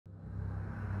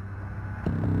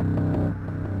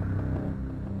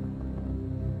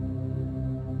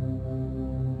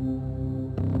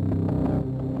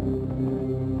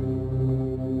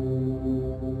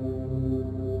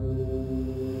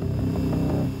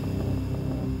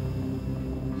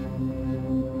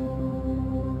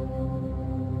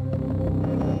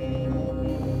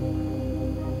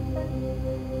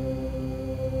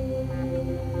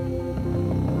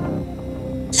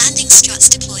Landing struts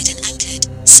deployed and anchored,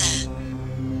 sir.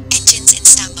 Engines in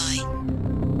standby.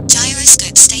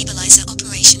 Gyroscope stabilizer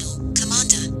operational,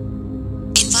 Commander.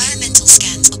 Environmental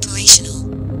scans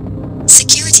operational.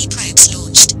 Security probes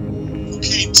launched.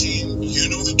 Okay, team, you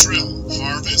know the drill.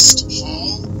 Harvest,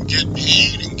 haul, get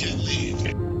paid, and get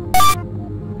laid.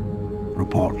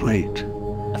 Report late.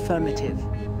 Affirmative.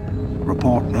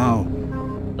 Report now.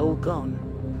 All gone.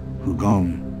 Who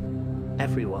gone?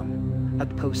 Everyone.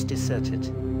 Outpost deserted.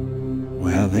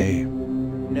 Where are they?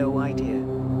 No idea.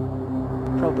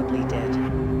 Probably dead.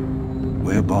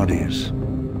 Where bodies?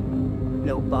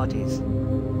 No bodies.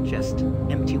 Just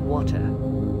empty water.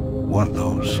 What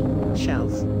those?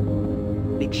 Shells.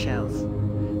 Big shells.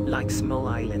 Like small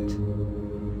island.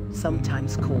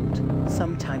 Sometimes cold,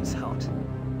 sometimes hot.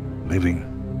 Living?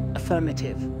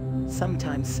 Affirmative.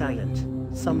 Sometimes silent,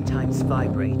 sometimes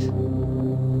vibrate.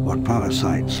 What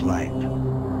parasites like?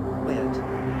 Weird.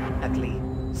 Ugly.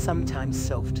 Sometimes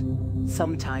soft.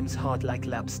 Sometimes hard like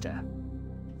lobster.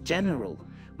 General,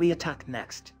 we attack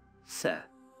next, sir.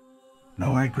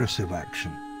 No aggressive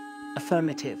action.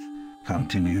 Affirmative.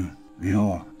 Continue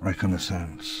your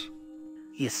reconnaissance.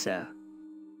 Yes, sir.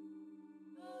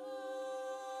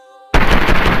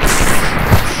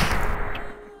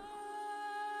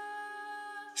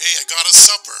 Hey, I got a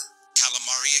supper.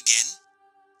 Calamari again?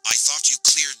 I thought you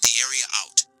cleared the area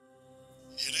out.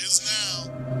 It is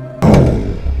now.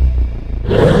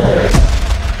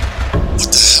 What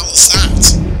the hell is that?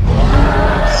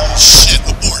 Oh shit,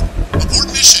 abort. Abort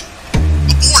mission.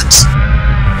 Abort!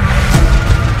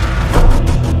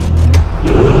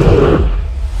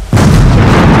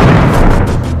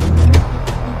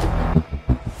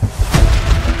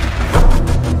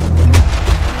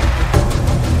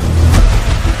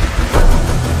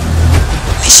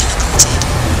 Mission aborted.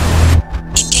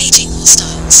 Engaging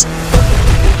hostiles.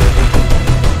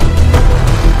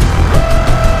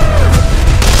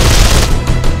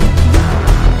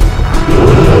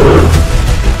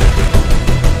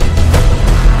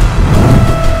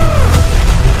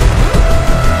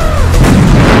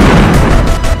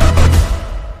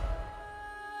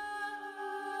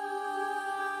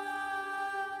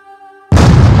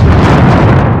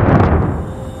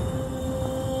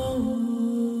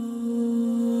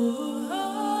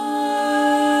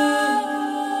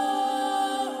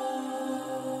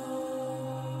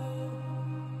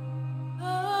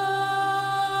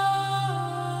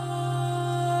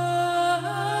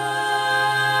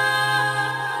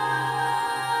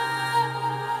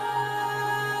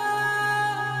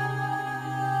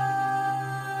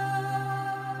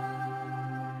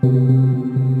 Thank you.